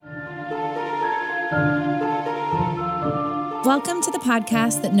Welcome to the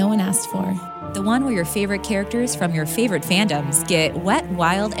podcast that no one asked for. The one where your favorite characters from your favorite fandoms get wet,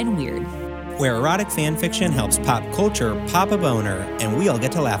 wild, and weird. Where erotic fan fiction helps pop culture pop a boner, and we all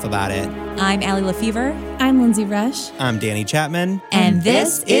get to laugh about it. I'm Allie Lefevre. I'm Lindsay Rush. I'm Danny Chapman. And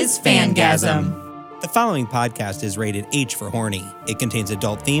this is Fangasm. The following podcast is rated H for horny. It contains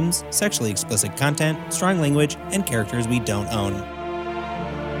adult themes, sexually explicit content, strong language, and characters we don't own.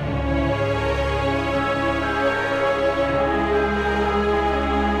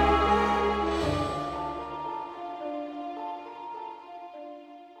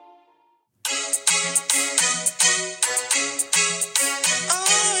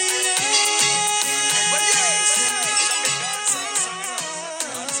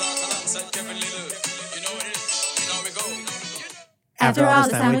 After all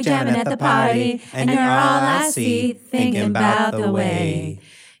this time we jamming at the party, and you're all I see, thinking about the way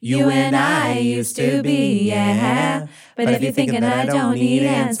you and I used to be, yeah. But if you're thinking that I don't need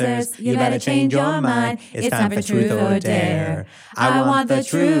answers, you better change your mind. It's time for truth or dare. I want the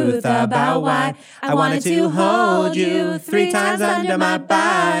truth about why I wanted to hold you 3 times under my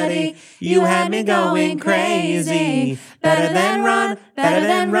body. You had me going crazy. Better than run, better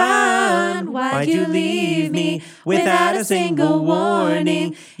than run. Why'd you leave me without a single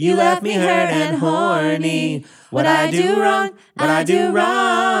warning? You left me hurt and horny. What'd I do wrong? What'd I do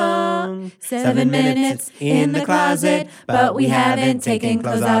wrong? 7 minutes in the closet, but we haven't taken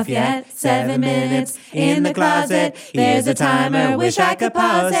clothes off yet. 7 minutes in the closet. There's a timer, wish I could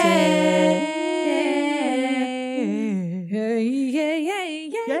pause it.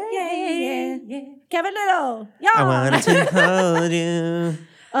 Kevin Little, y'all. I wanted to hold you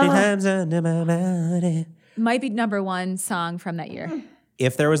 3 times under my body. Might be number 1 song from that year.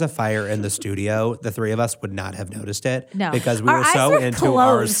 If there was a fire in the studio, the 3 of us would not have noticed it. No. Because we Our were eyes so were into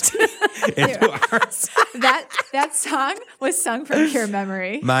closed. ours. That song was sung from pure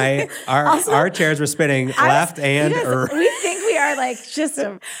memory. Our chairs were spinning left and right. We think we are like just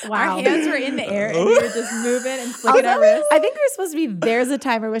wow. Our hands were in the air and we were just moving and flicking our wrists. I think we were supposed to be there's a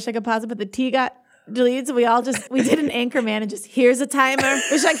timer, wish I could pause it, but the T got deleted, so we did an Anchorman and just here's a timer,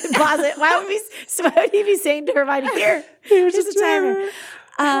 wish I could pause it. Why would he be saying to Hermione, here's a timer?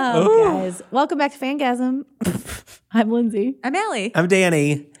 Guys, welcome back to Fangasm. I'm Lindsay. I'm Allie. I'm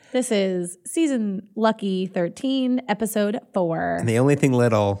Danny. This is season lucky 13, episode 4. And the only thing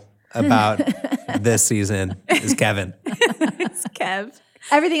little about this season is Kevin. It's Kev.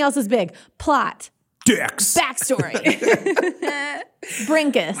 Everything else is big. Plot. Dicks. Backstory.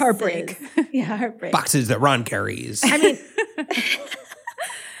 Brinkus. Heartbreak. Yeah, heartbreak. Boxes that Ron carries. I mean,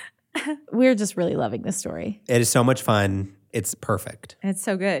 we're just really loving this story. It is so much fun. It's perfect. It's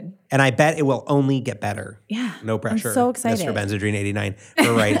so good. And I bet it will only get better. Yeah. No pressure. I'm so excited. Mr. Benzodrine 89.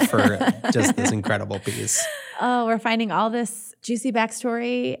 We're right for just this incredible piece. Oh, we're finding all this juicy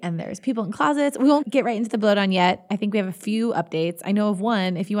backstory, and there's people in closets. We won't get right into the blowdown yet. I think we have a few updates. I know of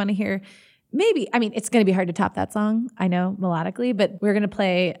one. If you want to hear, it's going to be hard to top that song, I know, melodically, but we're going to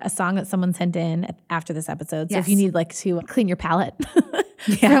play a song that someone sent in after this episode. So if you need to clean your palate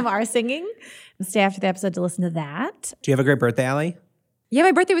from our singing, stay after the episode to listen to that. Do you have a great birthday, Allie? Yeah,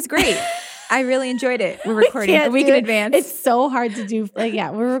 my birthday was great. I really enjoyed it. We're recording a week in advance. It's so hard to do.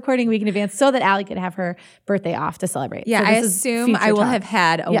 We're recording a week in advance so that Allie could have her birthday off to celebrate. Yeah, so I assume I will have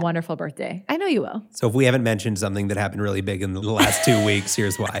had a wonderful birthday. I know you will. So if we haven't mentioned something that happened really big in the last 2 weeks,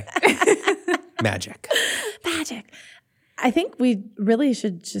 here's why. Magic. I think we really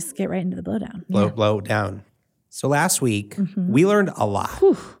should just get right into the blowdown. Blow down. So last week, we learned a lot.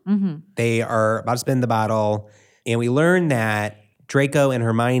 They are about to spin the bottle, and we learned that Draco and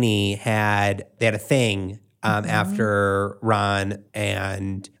Hermione had a thing after Ron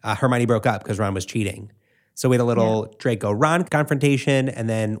and Hermione broke up because Ron was cheating. So we had a little Draco-Ron confrontation, and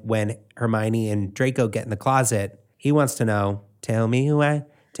then when Hermione and Draco get in the closet, he wants to know, tell me why.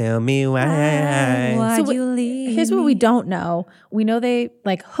 Tell me why. Why'd you leave? Here's what we don't know. We know they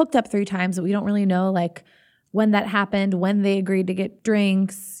hooked up 3 times, but we don't really know when that happened, when they agreed to get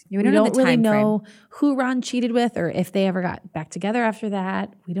drinks. We don't really know who Ron cheated with or if they ever got back together after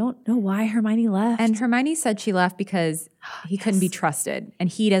that. We don't know why Hermione left. And Hermione said she left because he couldn't be trusted, and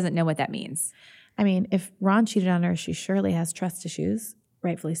he doesn't know what that means. I mean, if Ron cheated on her, she surely has trust issues,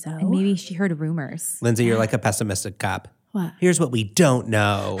 rightfully so. And maybe she heard rumors. Lindsay, you're like a pessimistic cop. What? Here's what we don't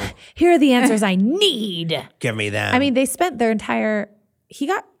know. Here are the answers I need. Give me them. I mean, they spent their he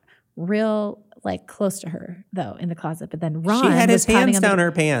got real close to her though in the closet, but then Ron she had his hands down her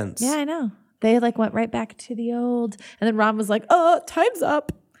her pants. Yeah, I know. They went right back to the old, and then Ron was like, "Oh, time's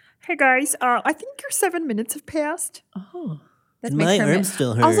up." Hey guys, I think your 7 minutes have passed. Oh, That's my Kermit. arm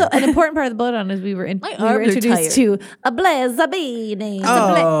still hurt. Also, an important part of the blowdown is we were arms are introduced to a Blazabini.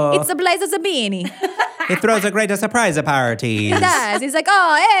 It's a Blaze Zabini. He throws a great surprise parties. He does. He's like,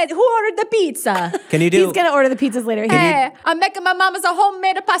 oh, hey, who ordered the pizza? Can you do? He's gonna order the pizzas later. Hey, I'm making my mama's a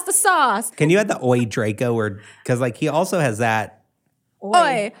homemade pasta sauce. Can you add the oi Draco or because like he also has that.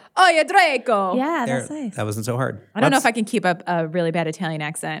 Oi, Draco. Yeah, There, that's nice. that wasn't so hard. I don't know if I can keep up a really bad Italian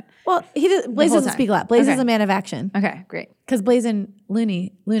accent. Well, Blaze whole doesn't time. speak a lot. Blaze Okay. is a man of action. Okay, great. Because Blaze and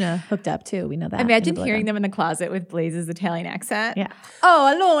Luna hooked up too. We know that. Imagine in the hearing blowdown. them in the closet with Blaze's Italian accent. Yeah.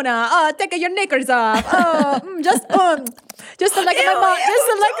 Oh, Luna, take your knickers off. Oh, just like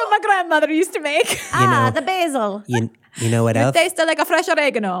my grandmother used to make. The basil You know what else? Tasted like a fresh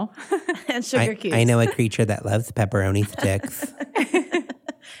oregano. and sugar cubes. I know a creature that loves pepperoni sticks.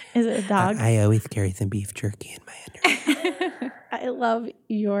 Is it a dog? I always carry some beef jerky in my underwear. I love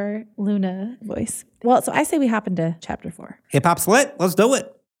your Luna voice. Well, so I say we hop into chapter 4. Hip hop's lit. Let's do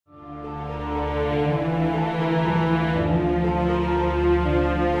it.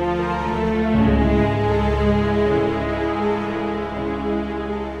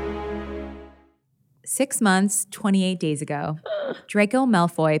 Six months, 28 days ago, Draco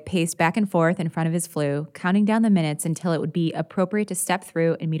Malfoy paced back and forth in front of his flu, counting down the minutes until it would be appropriate to step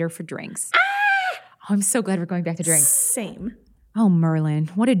through and meet her for drinks. Oh, I'm so glad we're going back to drinks. Same. Oh, Merlin,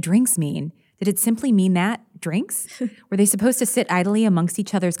 what did drinks mean? Did it simply mean that? Drinks? Were they supposed to sit idly amongst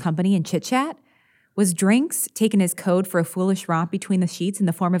each other's company and chit-chat? Was drinks taken as code for a foolish romp between the sheets in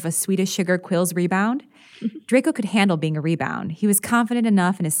the form of a Swedish sugar quills rebound? Draco could handle being a rebound. He was confident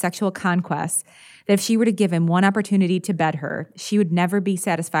enough in his sexual conquests that if she were to give him one opportunity to bed her, she would never be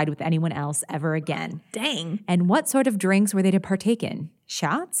satisfied with anyone else ever again. Dang. And what sort of drinks were they to partake in?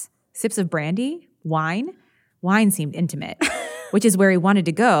 Shots? Sips of brandy? Wine? Wine seemed intimate, which is where he wanted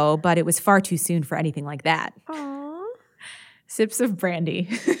to go, but it was far too soon for anything like that. Aww. Sips of brandy.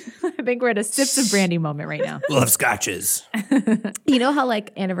 I think we're at a sips of brandy moment right now. We'll have scotches. You know how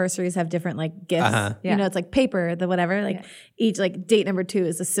like anniversaries have different like gifts? Uh-huh. Yeah. You know, it's like paper, the whatever. Like each like date number 2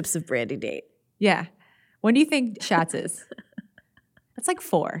 is a sips of brandy date. Yeah. When do you think shots is? That's like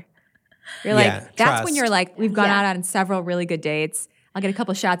 4. You're Yeah, like, that's when trust. you're like, we've gone Yeah. out on several really good dates. I'll get a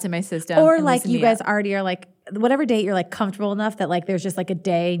couple shots in my system. Or and like loosen you me guys up. already are like, whatever date you're like comfortable enough that like there's just like a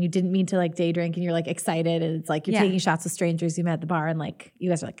day and you didn't mean to like day drink and you're like excited and it's like you're Yeah. taking shots with strangers you met at the bar and like you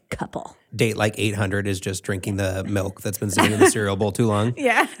guys are like a couple. Date like 800 is just drinking the milk that's been sitting in the cereal bowl too long.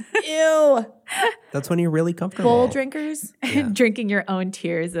 Yeah. Ew. That's when you're really comfortable. Bowl drinkers. Drinking your own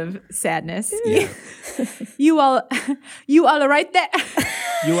tears of sadness. Yeah. You all are right there.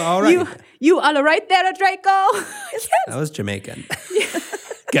 You were all right. You all right there, Draco? That was Jamaican.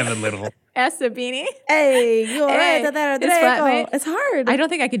 Kevin Little. Ask Sabini. Hey, you all Hey, right? There, it's flatmate. It's hard. I don't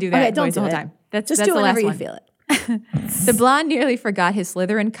think I could do that Okay, don't voice the do whole it. time. That's Just that's do it the last whenever you one. feel it. The blonde nearly forgot his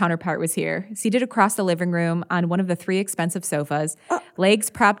Slytherin counterpart was here, seated across the living room on one of the 3 expensive sofas, legs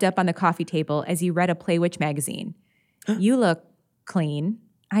propped up on the coffee table as he read a Play Witch magazine. You look clean.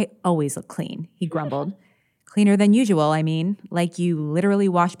 I always look clean, he grumbled. Cleaner than usual, I mean, like you literally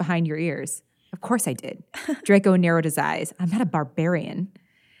washed behind your ears. Of course I did. Draco narrowed his eyes. I'm not a barbarian.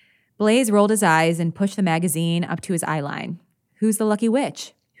 Blaze rolled his eyes and pushed the magazine up to his eye line. Who's the lucky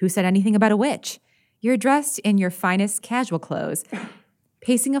witch? Who said anything about a witch? You're dressed in your finest casual clothes,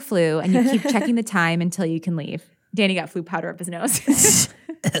 pacing a flu, and you keep checking the time until you can leave. Danny got flu powder up his nose.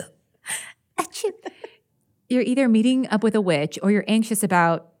 Achoo. You're either meeting up with a witch or you're anxious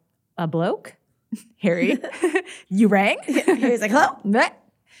about a bloke. Harry, you rang? He's like, hello. Bleh.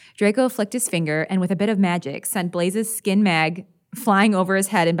 Draco flicked his finger and with a bit of magic sent Blaze's skin mag flying over his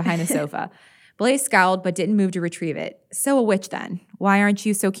head and behind the sofa. Blaze scowled but didn't move to retrieve it. So a witch then. Why aren't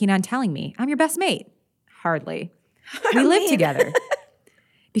you so keen on telling me? I'm your best mate. Hardly. We live together.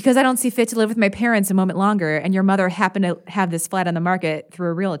 Because I don't see fit to live with my parents a moment longer and your mother happened to have this flat on the market through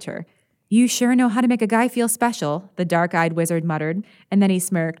a realtor. You sure know how to make a guy feel special, the dark-eyed wizard muttered, and then he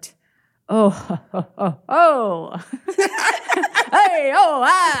smirked. Oh, hey, oh,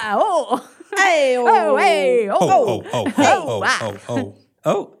 ah, oh. Hey, Oh, hey,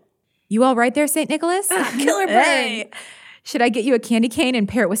 Oh. You all right there, St. Nicholas? Killer brain. Hey. Should I get you a candy cane and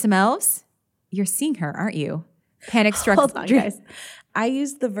pair it with some elves? You're seeing her, aren't you? Panic struck. Hold on, guys. I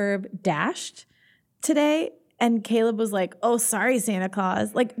used the verb dashed today, and Caleb was like, oh, sorry, Santa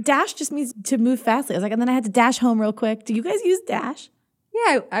Claus. Like, dash just means to move fastly. I was like, and then I had to dash home real quick. Do you guys use dash?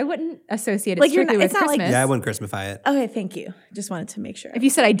 Yeah, I wouldn't associate it Like, you're strictly not- with it's not like- Christmas. Yeah, I wouldn't Christmafy it. Okay, thank you. Just wanted to make sure. If you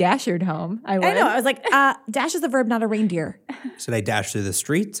said I dashed home, I would. I know. I was like, dash is the verb, not a reindeer. Should I dash through the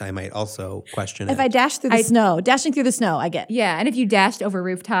streets? I might also question it. If I dash through the snow, dashing through the snow, I get. Yeah, and if you dashed over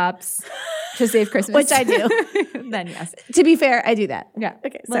rooftops, To save Christmas. Which I do. Then yes. To be fair, I do that. Yeah.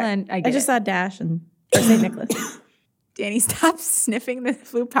 Okay, Well, sorry. then I get just it. saw Dash and St. Nicholas. Danny, stop sniffing the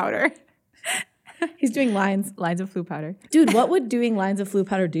flu powder. He's doing lines. Lines of flu powder. Dude, what would doing lines of flu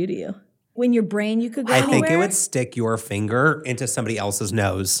powder do to you? When your brain, you could go I anywhere? think it would stick your finger into somebody else's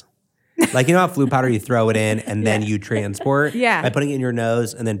nose. Like, you know how flu powder, you throw it in and then you transport? Yeah. By putting it in your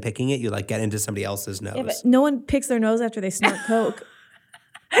nose and then picking it, you like get into somebody else's nose. Yeah, but no one picks their nose after they snort Coke.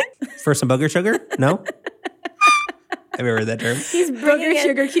 For some booger sugar? No? Have you ever heard that term? He's bringing in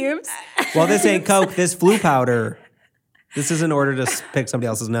Sugar cubes. Well, this ain't Coke. This flu powder. This is in order to pick somebody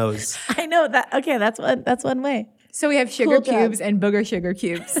else's nose. I know that. Okay, that's one way. So we have sugar Cool job. cubes and booger sugar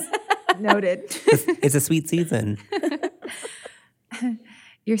cubes. Noted. It's a sweet season.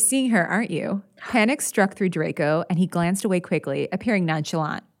 You're seeing her, aren't you? Panic struck through Draco, and he glanced away quickly, appearing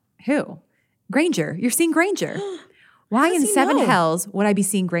nonchalant. Who? Granger. You're seeing Granger. Why in he seven know? hells would I be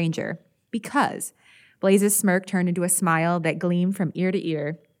seeing Granger? Because Blaze's smirk turned into a smile that gleamed from ear to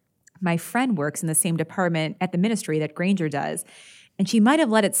ear. My friend works in the same department at the ministry that Granger does, and she might have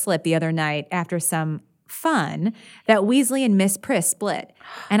let it slip the other night after some fun that Weasley and Miss Priss split.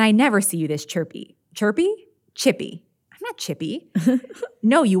 And I never see you this chirpy. Chirpy? Chippy. I'm not chippy.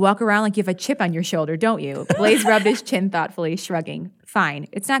 No, you walk around like you have a chip on your shoulder, don't you? Blaze rubbed his chin thoughtfully, shrugging. Fine,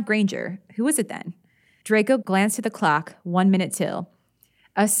 it's not Granger. Who is it then? Draco glanced at the clock, 1 minute till.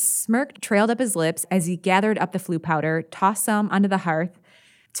 A smirk trailed up his lips as he gathered up the flu powder, tossed some onto the hearth,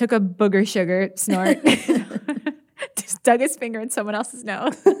 took a booger sugar snort, just dug his finger in someone else's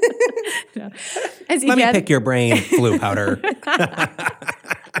nose. No. As he Let me gathered- pick your brain, flu powder.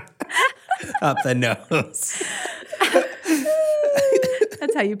 Up the nose.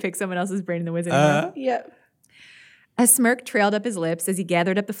 That's how you pick someone else's brain in the Wizarding World. Yep. A smirk trailed up his lips as he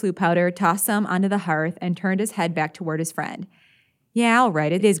gathered up the flu powder, tossed some onto the hearth, and turned his head back toward his friend. Yeah, all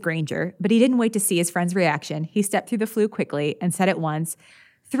right, it is Granger. But he didn't wait to see his friend's reaction. He stepped through the flu quickly and said at once,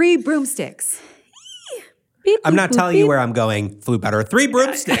 3 broomsticks. I'm not telling you where I'm going, flu powder. 3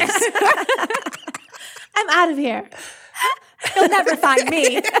 broomsticks. I'm out of here. You'll never find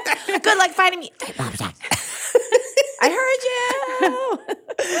me. Good luck finding me. I heard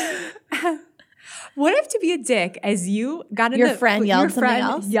you. What if to be a dick as you got in Your the friend your yelled something friend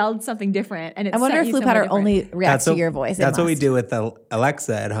else? yelled something different, and it I wonder sent if you flu somewhere powder different. only reacts to your voice. It That's what we must. do with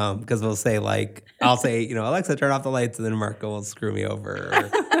Alexa at home, because we'll say, like, I'll say, Alexa, turn off the lights, and then Marco will screw me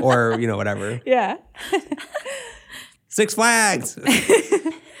over or whatever. Yeah. Six Flags.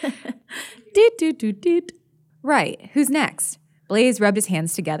 Doot, doot, doot, doot. Right. Who's next? Blaze rubbed his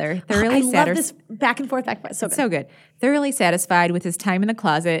hands together, thoroughly I love satisfied. this back and forth. So good. So good. Thoroughly satisfied with his time in the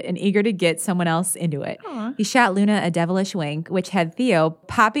closet and eager to get someone else into it. He shot Luna a devilish wink, which had Theo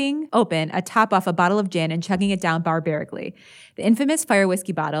popping open a top off a bottle of gin and chugging it down barbarically. The infamous fire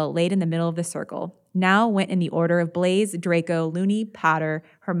whiskey bottle laid in the middle of the circle now went in the order of Blaze, Draco, Looney, Potter,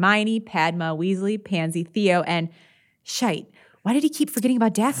 Hermione, Padma, Weasley, Pansy, Theo, and shite. Why did he keep forgetting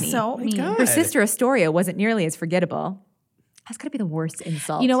about Daphne? So mean. God. Her sister Astoria wasn't nearly as forgettable. That's got to be the worst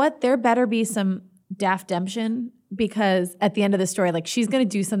insult. You know what? There better be some daft-demption, because at the end of the story, like, she's going to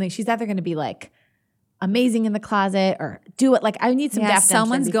do something. She's either going to be like amazing in the closet or do it. Like, I need some daft-demption.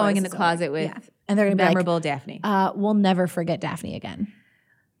 someone's before going in this the is over. closet with Yeah. And they're going to be memorable Daphne. we'll never forget Daphne again.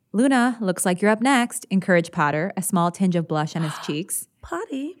 Luna, looks like you're up next, encouraged Potter, a small tinge of blush on his cheeks.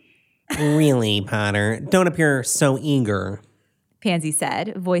 Potty. Really, Potter? Don't appear so eager. Pansy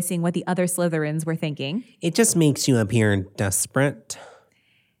said, voicing what the other Slytherins were thinking. It just makes you appear desperate.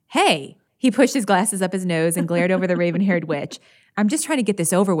 Hey! He pushed his glasses up his nose and glared over the raven-haired witch. I'm just trying to get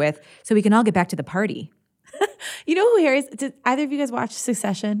this over with so we can all get back to the party. You know who Harry's? Did either of you guys watch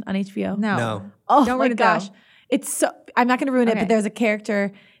Succession on HBO? No. Oh Don't my ruin it, though. gosh. It's so, I'm not going to ruin it, Okay. but there's a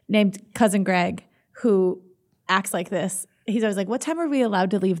character named Cousin Greg who acts like this. He's always like, what time are we allowed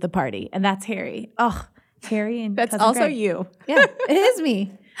to leave the party? And that's Harry. Oh, Harry and That's Cousin also Greg. you. Yeah, it is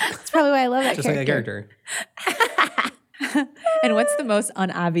me. That's probably why I love that Just like a character. character. And what's the most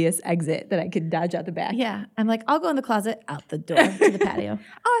unobvious exit that I could dodge out the back? Yeah. I'm like, I'll go in the closet, out the door to the patio.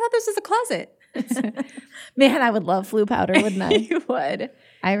 Oh, I thought this was a closet. Man, I would love flu powder, wouldn't I? You would.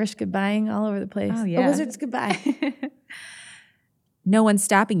 Irish goodbying all over the place. Oh, yeah. A wizard's goodbye. No one's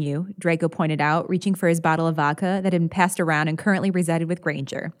stopping you, Draco pointed out, reaching for his bottle of vodka that had been passed around and currently resided with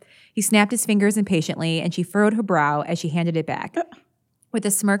Granger. He snapped his fingers impatiently, and she furrowed her brow as she handed it back. With a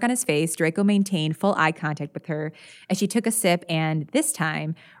smirk on his face, Draco maintained full eye contact with her as she took a sip and, this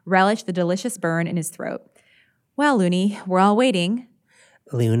time, relished the delicious burn in his throat. Well, Looney, we're all waiting,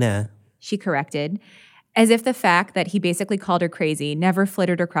 Luna. she corrected. As if the fact that he basically called her crazy never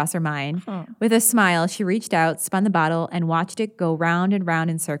flitted across her mind. With a smile, she reached out, spun the bottle, and watched it go round and round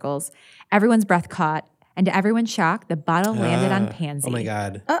in circles. Everyone's breath caught, and to everyone's shock, the bottle landed on Pansy. Oh my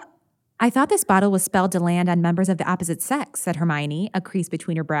God. I thought this bottle was spelled to land on members of the opposite sex, said Hermione, a crease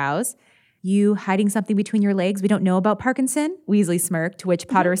between her brows. You hiding something between your legs we don't know about Parkinson? Weasley smirked, to which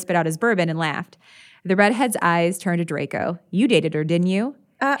Potter spit out his bourbon and laughed. The redhead's eyes turned to Draco. You dated her, didn't you?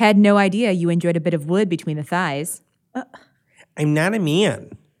 Had no idea you enjoyed a bit of wood between the thighs. I'm not a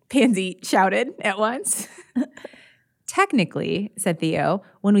man. Pansy shouted at once. Technically, said Theo,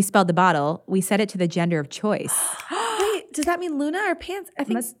 when we spelled the bottle, we set it to the gender of choice. Wait, does that mean Luna or Pansy? I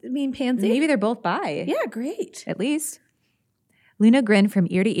think it mean Pansy. Maybe they're both bi. Yeah, great. At least. Luna grinned from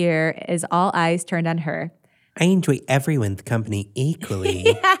ear to ear as all eyes turned on her. I enjoy everyone's company equally.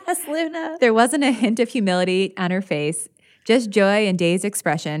 Yes, Luna. There wasn't a hint of humility on her face, just joy and dazed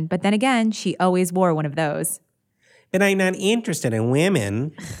expression. But then again, she always wore one of those. But I'm not interested in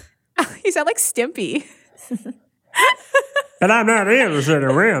women. You sound like Stimpy. But I'm not interested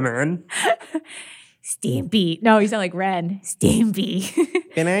in women. Stimpy. No, you sound like Ren. Stimpy.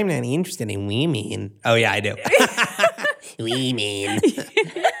 But I'm not interested in women. Oh, yeah, I do. Women.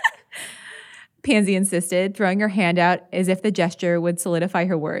 Pansy insisted, throwing her hand out as if the gesture would solidify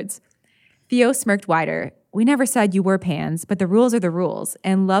her words. Theo smirked wider. We never said you were Pans, but the rules are the rules,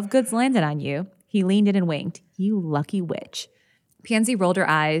 and Lovegoods landed on you. He leaned in and winked. You lucky witch. Pansy rolled her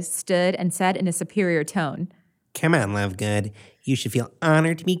eyes, stood, and said in a superior tone, Come on, Lovegood. You should feel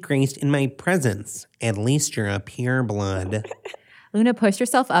honored to be graced in my presence. At least you're a pure blood. Luna pushed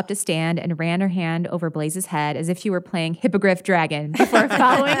herself up to stand and ran her hand over Blaze's head as if she were playing Hippogriff Dragon before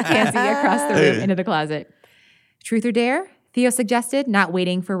following Pansy across the room into the closet. Truth or dare? Theo suggested, not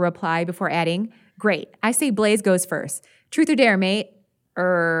waiting for a reply before adding, Great. I say Blaze goes first. Truth or dare, mate?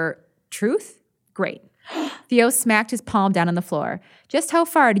 Truth? Great. Theo smacked his palm down on the floor. Just how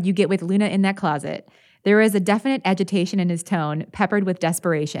far did you get with Luna in that closet? There was a definite agitation in his tone, peppered with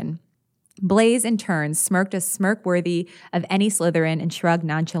desperation. Blaze, in turn, smirked a smirk worthy of any Slytherin and shrugged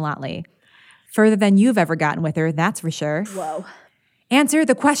nonchalantly. Further than you've ever gotten with her, that's for sure. Whoa. Answer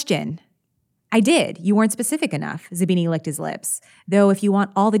the question. I did. You weren't specific enough. Zabini licked his lips. Though if you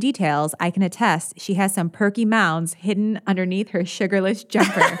want all the details, I can attest she has some perky mounds hidden underneath her sugarless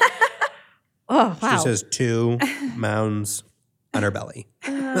jumper. Oh, wow. She says 2 mounds on her belly.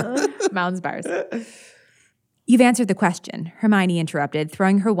 Mounds bars. You've answered the question, Hermione interrupted,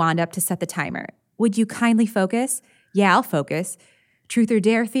 throwing her wand up to set the timer. Would you kindly focus? Yeah, I'll focus. Truth or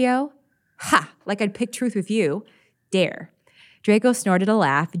dare, Theo? Ha! Like I'd pick truth with you. Dare. Draco snorted a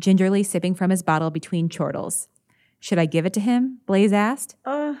laugh, gingerly sipping from his bottle between chortles. Should I give it to him? Blaze asked.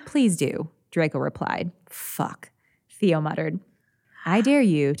 Please do, Draco replied. Fuck, Theo muttered. I dare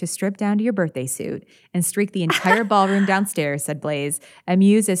you to strip down to your birthday suit and streak the entire ballroom downstairs, said Blaze,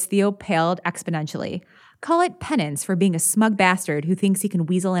 amused as Theo paled exponentially. Call it penance for being a smug bastard who thinks he can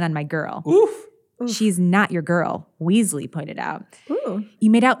weasel in on my girl. Oof. She's not your girl, Weasley pointed out. Ooh.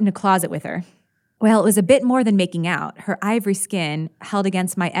 You made out in a closet with her. Well, it was a bit more than making out. Her ivory skin held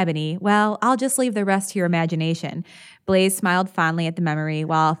against my ebony. Well, I'll just leave the rest to your imagination. Blaze smiled fondly at the memory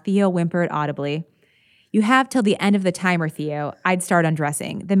while Theo whimpered audibly. You have till the end of the timer, Theo. I'd start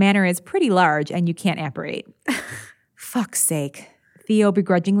undressing. The manor is pretty large and you can't apparate. Fuck's sake. Theo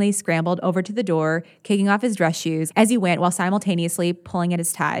begrudgingly scrambled over to the door, kicking off his dress shoes as he went while simultaneously pulling at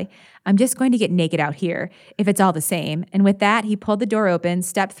his tie. I'm just going to get naked out here, if it's all the same. And with that, he pulled the door open,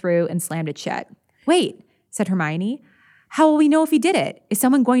 stepped through, and slammed it shut. Wait, said Hermione. How will we know if he did it? Is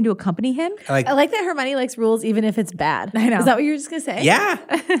someone going to accompany him? I like that Hermione likes rules even if it's bad. I know. Is that what you were just going to say? Yeah.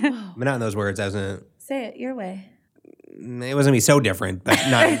 But not in those words. I wasn't. Say it your way. It wasn't going to be so different, but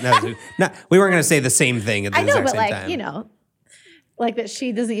not we weren't going to say the same thing at the I know, exact but same like, time. you know, like that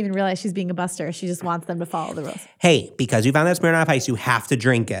she doesn't even realize she's being a buster. She just wants them to follow the rules. Hey, because you found that Smirnoff Ice, you have to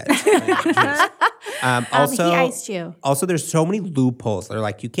drink it. Also, he iced you. Also, there's so many loopholes. They're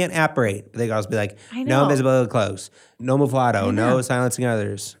like, you can't apparate. But they can also be like, I no know. invisibility close, no mufflato, no silencing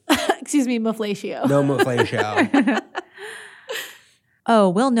others, Excuse me, mufflatio. no mufflatio. Oh,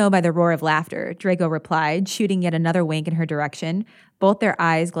 we'll know by the roar of laughter, Draco replied, shooting yet another wink in her direction. Both their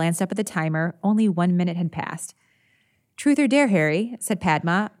eyes glanced up at the timer. Only 1 minute had passed. Truth or dare, Harry, said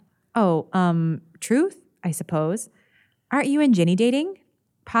Padma. Oh, truth, I suppose. Aren't you and Ginny dating?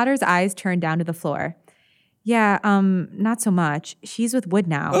 Potter's eyes turned down to the floor. Yeah, not so much. She's with Wood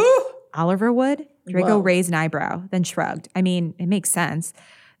now. Ooh. Oliver Wood? Draco Whoa. raised an eyebrow, then shrugged. I mean, it makes sense.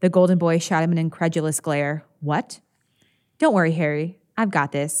 The golden boy shot him an incredulous glare. What? Don't worry, Harry. I've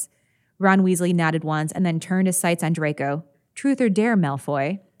got this. Ron Weasley nodded once and then turned his sights on Draco. Truth or dare,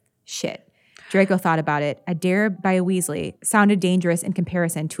 Malfoy? Shit. Draco thought about it. A dare by a Weasley sounded dangerous in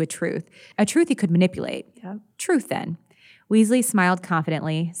comparison to a truth he could manipulate. Yep. Truth, then. Weasley smiled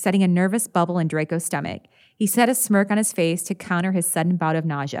confidently, setting a nervous bubble in Draco's stomach. He set a smirk on his face to counter his sudden bout of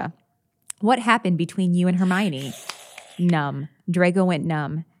nausea. What happened between you and Hermione? Numb. Draco went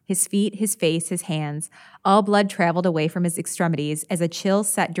numb. His feet, his face, his hands. All blood traveled away from his extremities as a chill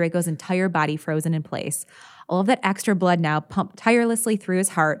set Draco's entire body frozen in place. All of that extra blood now pumped tirelessly through his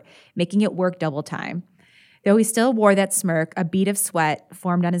heart, making it work double time. Though he still wore that smirk, a bead of sweat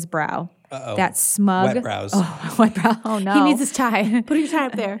formed on his brow. Uh-oh. That smug... Wet brows. Oh, wet brow. Oh, no. He needs his tie. Put your tie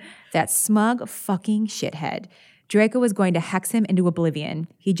up there. That smug fucking shithead. Draco was going to hex him into oblivion.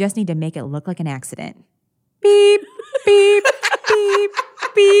 He just needed to make it look like an accident. Beep, beep, beep,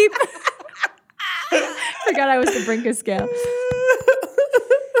 beep. Forgot I was the Brinker scale.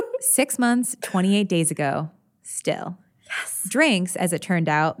 6 months, 28 days ago. Still. Yes. Drinks, as it turned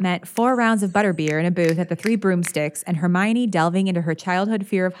out, meant 4 rounds of butterbeer in a booth at the Three Broomsticks and Hermione delving into her childhood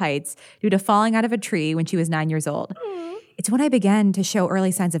fear of heights due to falling out of a tree when she was 9 years old. It's when I began to show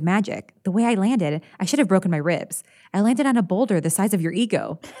early signs of magic. The way I landed, I should have broken my ribs. I landed on a boulder the size of your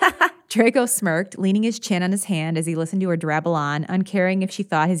ego. Draco smirked, leaning his chin on his hand as he listened to her drabble on, uncaring if she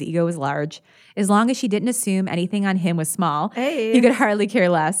thought his ego was large. As long as she didn't assume anything on him was small, he could hardly care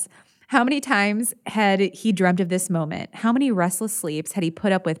less. How many times had he dreamt of this moment? How many restless sleeps had he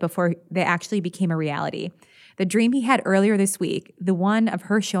put up with before they actually became a reality? The dream he had earlier this week, the one of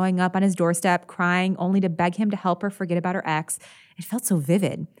her showing up on his doorstep, crying only to beg him to help her forget about her ex, it felt so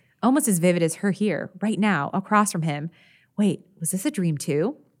vivid, almost as vivid as her here, right now, across from him. Wait, was this a dream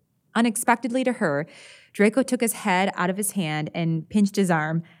too? Unexpectedly to her, Draco took his head out of his hand and pinched his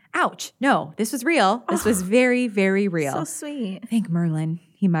arm. Ouch! No, this was real. This was very, very real. So sweet. Thank Merlin,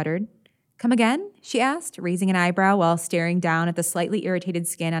 he muttered. Come again? She asked, raising an eyebrow while staring down at the slightly irritated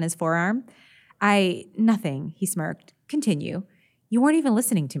skin on his forearm. Nothing, he smirked. Continue. You weren't even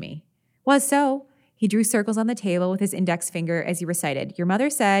listening to me. Was so. He drew circles on the table with his index finger as he recited. Your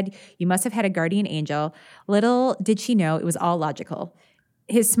mother said you must have had a guardian angel. Little did she know it was all logical.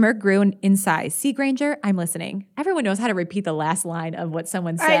 His smirk grew in size. See, Granger, I'm listening. Everyone knows how to repeat the last line of what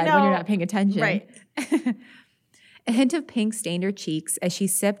someone said when you're not paying attention. Right. A hint of pink stained her cheeks as she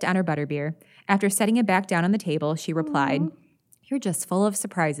sipped on her butterbeer. After setting it back down on the table, she replied, You're just full of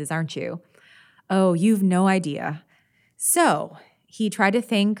surprises, aren't you? Oh, you've no idea. So, he tried to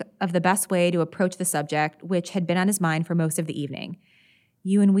think of the best way to approach the subject, which had been on his mind for most of the evening.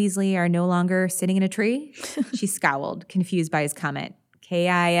 You and Weasley are no longer sitting in a tree? She scowled, confused by his comment.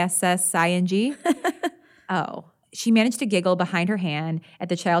 Kissing? Oh. She managed to giggle behind her hand at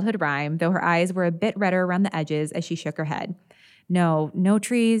the childhood rhyme, though her eyes were a bit redder around the edges as she shook her head. No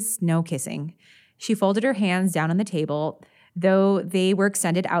trees, no kissing. She folded her hands down on the table, though they were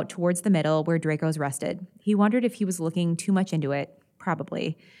extended out towards the middle where Draco's rested. He wondered if he was looking too much into it.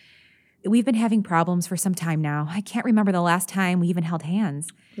 Probably. We've been having problems for some time now. I can't remember the last time we even held hands.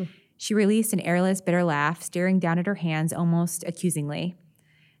 She released an airless, bitter laugh, staring down at her hands almost accusingly.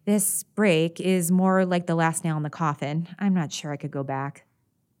 This break is more like the last nail in the coffin. I'm not sure I could go back.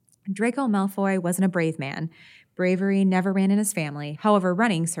 Draco Malfoy wasn't a brave man. Bravery never ran in his family. However,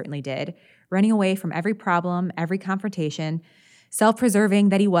 running certainly did. Running away from every problem, every confrontation. Self-preserving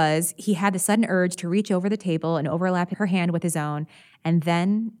that he was, he had the sudden urge to reach over the table and overlap her hand with his own. And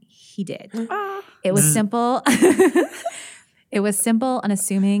then he did. It was simple. It was simple,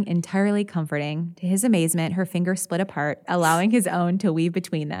 unassuming, entirely comforting. To his amazement, her fingers split apart, allowing his own to weave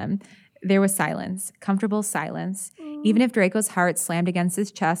between them. There was silence, comfortable silence, even if Draco's heart slammed against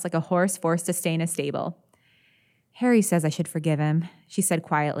his chest like a horse forced to stay in a stable. Harry says I should forgive him, she said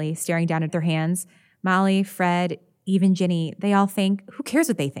quietly, staring down at their hands. Molly, Fred, even Ginny, they all think, who cares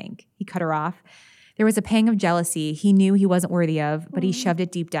what they think? He cut her off. There was a pang of jealousy he knew he wasn't worthy of, but he shoved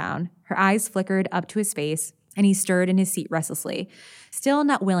it deep down. Her eyes flickered up to his face, and he stirred in his seat restlessly, still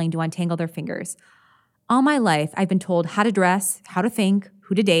not willing to untangle their fingers. All my life, I've been told how to dress, how to think,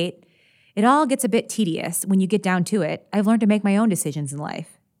 who to date. It all gets a bit tedious when you get down to it. I've learned to make my own decisions in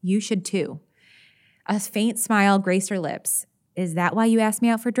life. You should too. A faint smile graced her lips. Is that why you asked me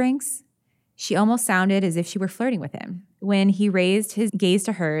out for drinks? She almost sounded as if she were flirting with him. When he raised his gaze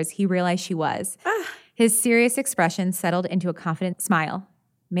to hers, he realized she was. His serious expression settled into a confident smile.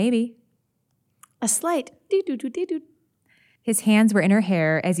 Maybe. A slight. His hands were in her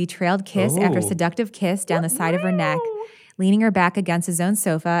hair as he trailed kiss after seductive kiss down the side of her neck, leaning her back against his own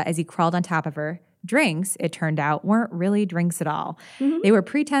sofa as he crawled on top of her. Drinks, it turned out, weren't really drinks at all. They were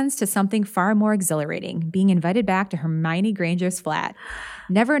pretense to something far more exhilarating, being invited back to Hermione Granger's flat.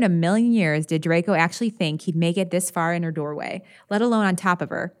 Never in a million years did Draco actually think he'd make it this far in her doorway, let alone on top of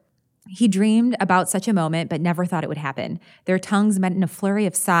her. He dreamed about such a moment, but never thought it would happen. Their tongues met in a flurry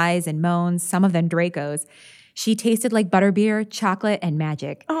of sighs and moans, some of them Draco's. She tasted like butterbeer, chocolate, and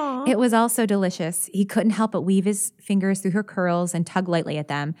magic. Aww. It was all so delicious. He couldn't help but weave his fingers through her curls and tug lightly at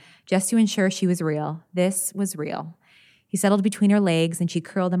them, just to ensure she was real. This was real. He settled between her legs, and she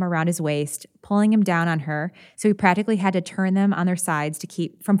curled them around his waist, pulling him down on her, so he practically had to turn them on their sides to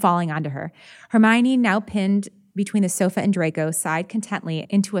keep from falling onto her. Hermione, now pinned between the sofa and Draco, sighed contently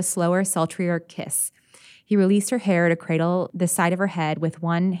into a slower, sultrier kiss. He released her hair to cradle the side of her head with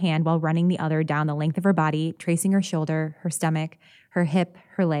one hand while running the other down the length of her body, tracing her shoulder, her stomach, her hip,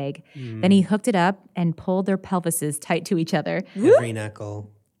 her leg. Then he hooked it up and pulled their pelvises tight to each other. Every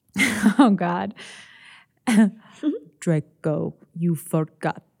knuckle. Oh, God. Draco, you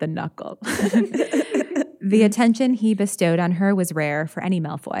forgot the knuckle. The attention he bestowed on her was rare for any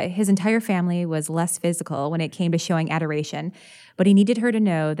Malfoy. His entire family was less physical when it came to showing adoration, but he needed her to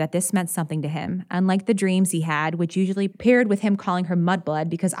know that this meant something to him. Unlike the dreams he had, which usually paired with him calling her mudblood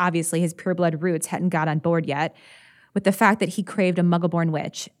because obviously his pureblood roots hadn't got on board yet, with the fact that he craved a muggle-born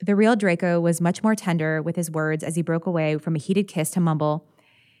witch, the real Draco was much more tender with his words as he broke away from a heated kiss to mumble,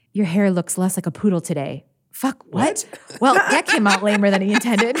 "Your hair looks less like a poodle today." Fuck, what? Well, that came out lamer than he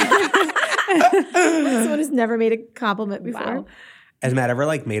intended. Someone who's never made a compliment before. Wow. Has Matt ever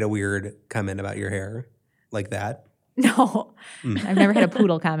made a weird comment about your hair like that? No, I've never had a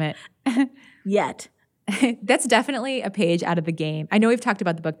poodle comment. Yet. That's definitely a page out of The Game. I know we've talked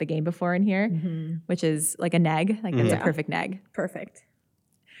about the book The Game before in here, which is like a neg. That's a perfect neg. Perfect.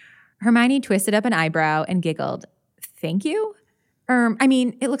 Hermione twisted up an eyebrow and giggled. Thank you?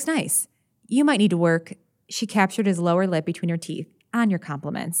 It looks nice. You might need to work. She captured his lower lip between her teeth. On your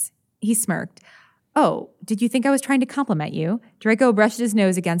compliments. He smirked. Oh, did you think I was trying to compliment you? Draco brushed his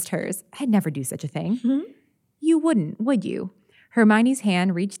nose against hers. I'd never do such a thing. You wouldn't, would you? Hermione's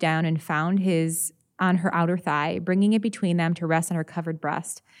hand reached down and found his on her outer thigh, bringing it between them to rest on her covered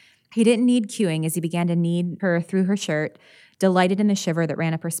breast. He didn't need cueing as he began to knead her through her shirt, delighted in the shiver that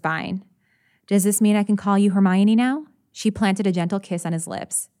ran up her spine. Does this mean I can call you Hermione now? She planted a gentle kiss on his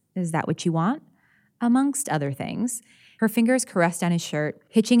lips. Is that what you want? Amongst other things. Her fingers caressed down his shirt,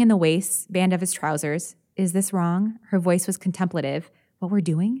 hitching in the waistband of his trousers. Is this wrong? Her voice was contemplative. What we're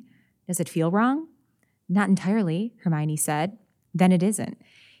doing? Does it feel wrong? Not entirely, Hermione said. Then it isn't.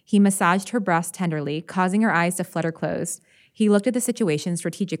 He massaged her breast tenderly, causing her eyes to flutter closed. He looked at the situation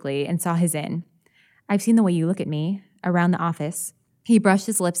strategically and saw his in. I've seen the way you look at me, around the office. He brushed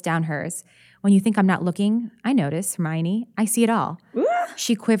his lips down hers. When you think I'm not looking, I notice, Hermione. I see it all.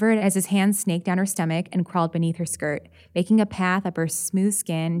 She quivered as his hands snaked down her stomach and crawled beneath her skirt, making a path up her smooth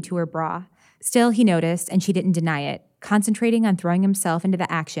skin to her bra. Still, he noticed, and she didn't deny it. Concentrating on throwing himself into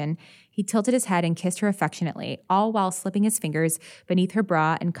the action, he tilted his head and kissed her affectionately, all while slipping his fingers beneath her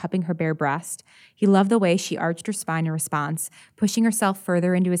bra and cupping her bare breast. He loved the way she arched her spine in response, pushing herself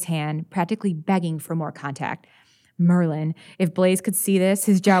further into his hand, practically begging for more contact. Merlin, if Blaise could see this,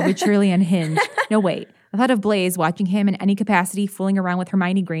 his jaw would surely unhinge. No, wait. The thought of Blaise watching him in any capacity fooling around with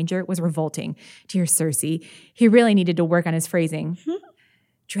Hermione Granger was revolting. Dear Cersei, he really needed to work on his phrasing.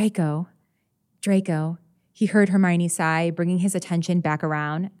 Draco. He heard Hermione sigh, bringing his attention back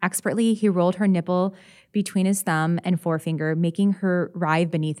around. Expertly, he rolled her nipple between his thumb and forefinger, making her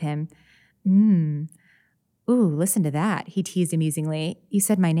writhe beneath him. Ooh, listen to that, he teased amusingly. You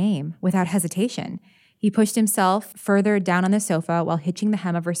said my name, without hesitation. He pushed himself further down on the sofa while hitching the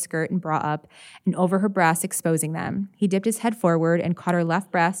hem of her skirt and bra up and over her breasts, exposing them. He dipped his head forward and caught her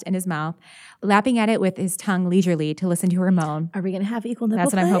left breast in his mouth, lapping at it with his tongue leisurely to listen to her moan. Are we going to have equal nipple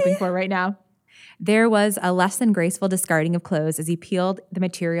That's what I'm hoping for right now. There was a less than graceful discarding of clothes as he peeled the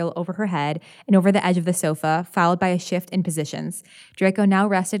material over her head and over the edge of the sofa, followed by a shift in positions. Draco now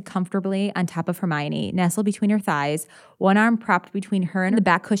rested comfortably on top of Hermione, nestled between her thighs, one arm propped between her and the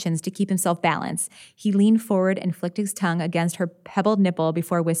back cushions to keep himself balanced. He leaned forward and flicked his tongue against her pebbled nipple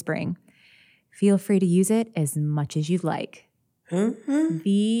before whispering, "Feel free to use it as much as you'd like."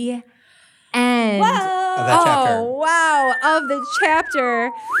 The end. Whoa! Of that chapter. Oh, wow. Of the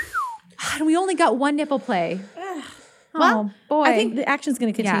chapter. And we only got one nipple play. Well, oh, boy. I think the action's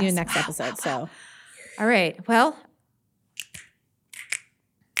going to continue Yes. next episode. So, All right. Well,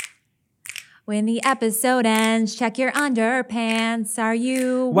 when the episode ends, check your underpants. Are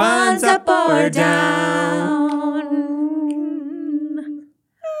you ones up or down?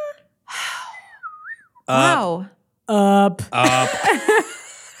 Wow. up, Up.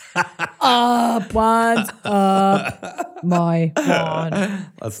 one's up, my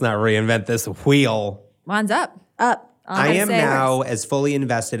one. Let's not reinvent this wheel. Wands up. Up. All I I'm am gonna say. now as fully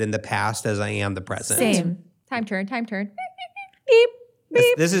invested in the past as I am the present. Same. Time turn. Beep.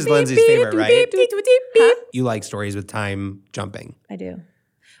 This is Lindsay's favorite, right? Huh? You like stories with time jumping. I do.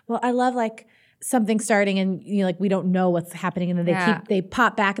 Well, I love like something starting and like we don't know what's happening, and then they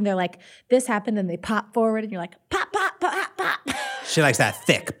pop back and they're like, this happened, and they pop forward and you're like, pop, pop, pop, pop. She likes that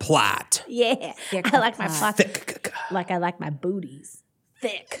thick plot. Yeah. I like my plots. Thick. Like I like my booties.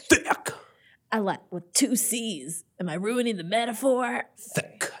 Thick. I like with 2 C's. Am I ruining the metaphor?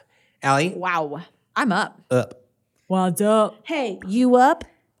 Thick. Allie? Wow. I'm up. Up. What's up? Hey, you up?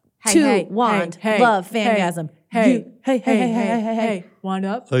 Hey, 2, hey, wand, hey, love, hey, fangasm. Hey, Hey. Wand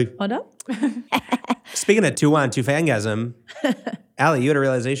up? Hey. Wand up? Speaking of 2 wand, 2 fangasm, Allie, you had a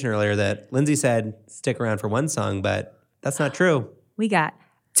realization earlier that Lindsay said stick around for 1 song, but that's not true. We got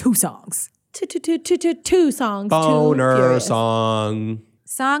 2 songs. 2 songs. Boner song.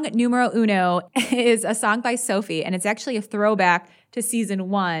 Song numero uno is a song by Sophie, and it's actually a throwback to season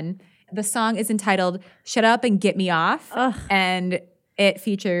 1. The song is entitled Shut Up and Get Me Off, and it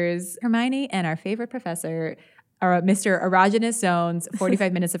features Hermione and our favorite professor, Mr. Erogenous Zone's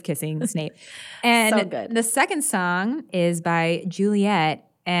 45 Minutes of Kissing Snape. And So good. The second song is by Juliet,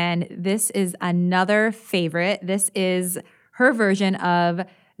 and this is another favorite. This is her version of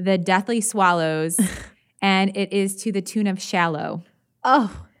The Deathly Swallows, and it is to the tune of Shallow.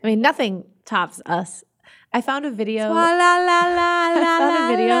 Oh, I mean, nothing tops us. I found a video.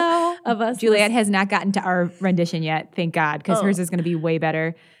 Of us. Juliet has not gotten to our rendition yet, thank God, because hers is going to be way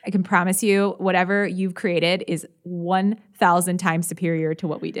better. I can promise you, whatever you've created is 1,000 times superior to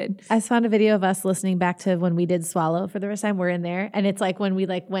what we did. I just found a video of us listening back to when we did Swallow for the first time. We're in there, and it's like when we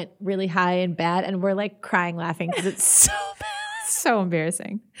like went really high and bad, and we're like crying laughing because it's so bad. So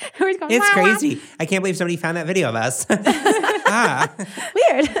embarrassing. We're going, It's wah, wah. crazy. I can't believe somebody found that video of us.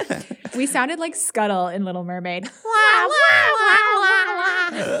 Weird. We sounded like Scuttle in Little Mermaid.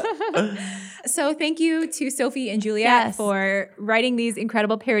 So thank you to Sophie and Juliet for writing these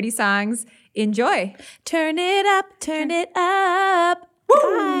incredible parody songs. Enjoy. Turn it up, turn it up. Woo!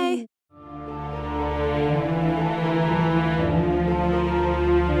 Bye.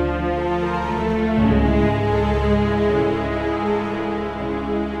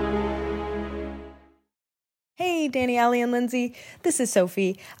 Hey, Danny, Allie, and Lindsay. This is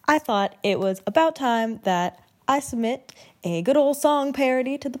Sophie. I thought it was about time that I submit a good old song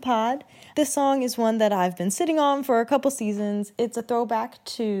parody to the pod. This song is one that I've been sitting on for a couple seasons. It's a throwback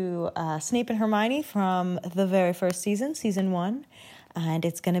to Snape and Hermione from the very first season, season 1. And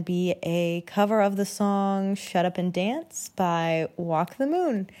it's going to be a cover of the song Shut Up and Dance by Walk the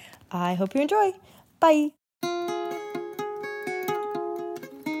Moon. I hope you enjoy. Bye.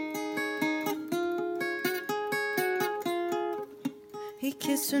 He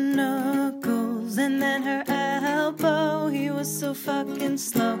kissed her knuckles and then her elbow. He was so fucking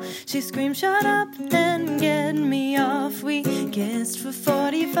slow. She screamed, shut up and get me off. We kissed for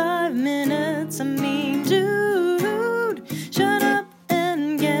 45 minutes. I mean, dude, shut up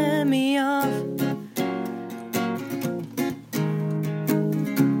and get me off.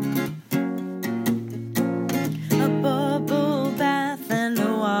 A bubble bath and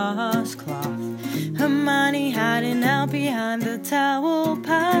a washcloth. Hermione hiding out behind the towel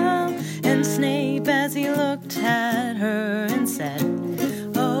pile, and Snape as he looked at her and said,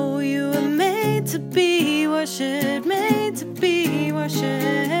 oh, you were made to be worshipped, made to be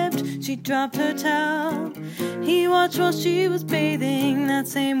worshipped. She dropped her towel. He watched while she was bathing that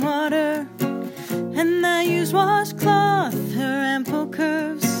same water, and that used washcloth, her ample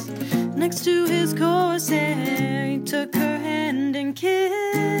curves next to his coarse hair. He took her hand and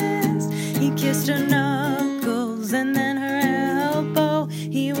kissed. He kissed her knuckles and then her elbow.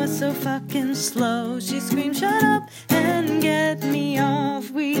 He was so fucking slow. She screamed, shut up and get me off.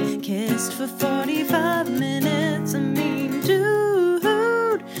 We kissed for 45 minutes. I mean,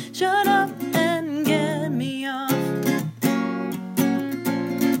 dude, shut up and get me off.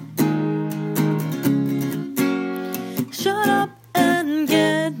 Shut up and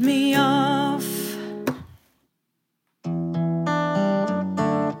get me off.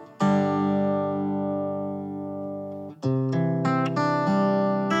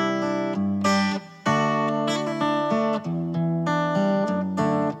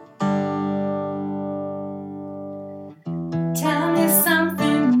 Tell me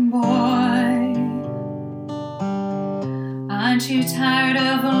something, boy. Aren't you tired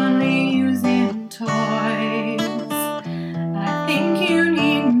of only using toys? I think you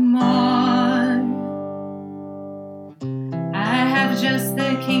need more. I have just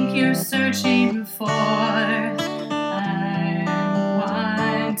the kink you're searching for. I'm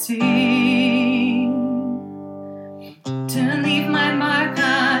wanting to leave my mark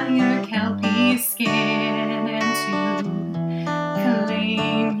on your kelpie skin and to claim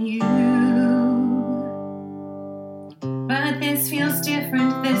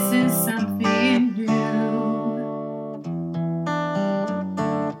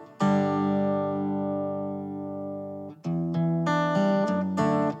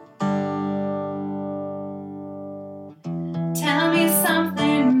Tell me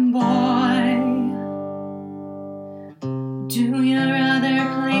something, boy. Do your other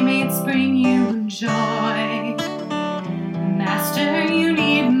playmates bring you joy? Master, you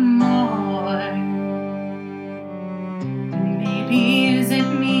need more. Maybe is it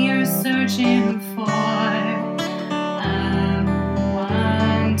me you're searching for? I'm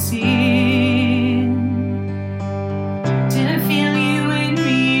wanting to feel you in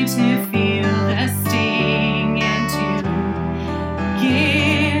me, to feel the sting and to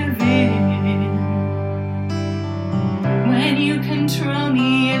give in. When you control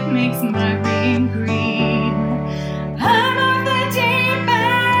me, it makes my brain green. I'm off the deep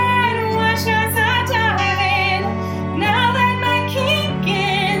end, watch as I dive in. Now that my kink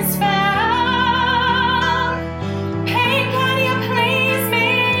is found, pain, can you please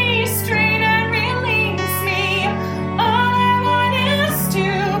me? Strain and release me. All I want is to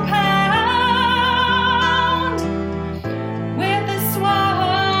pound with the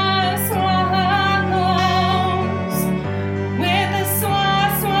swallows, with the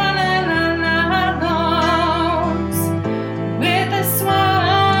swallows, with the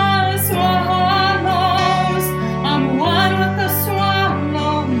swallows. I'm one with the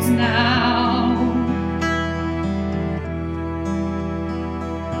swallows now.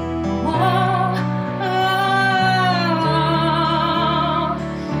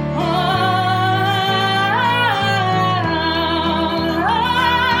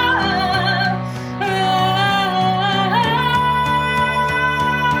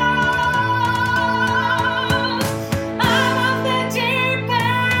 I'm off the deep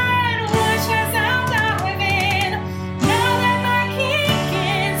end, watch as I dive in. Now that my kink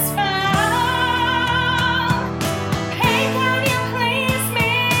is found, hey, can you please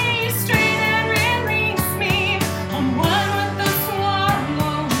me? Strain and release me. I'm one with the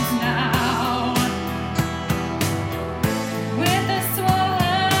swallows now. With the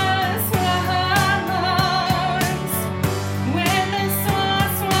swallows, with the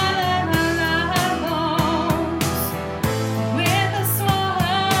swallows, with the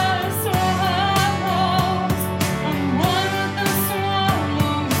swallows. I'm one with the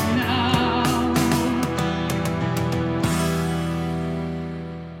swallows now.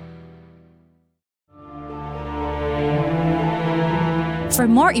 For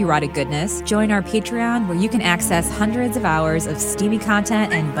more erotic goodness, join our Patreon where you can access hundreds of hours of steamy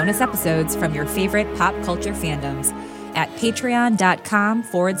content and bonus episodes from your favorite pop culture fandoms at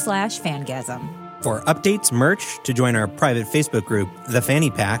patreon.com/fangasm. For updates, merch, to join our private Facebook group, The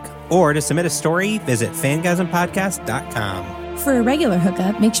Fanny Pack, or to submit a story, visit fangasmpodcast.com. For a regular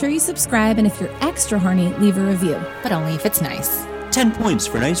hookup, make sure you subscribe, and if you're extra horny, leave a review. But only if it's nice. 10 points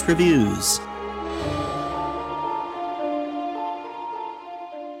for nice reviews.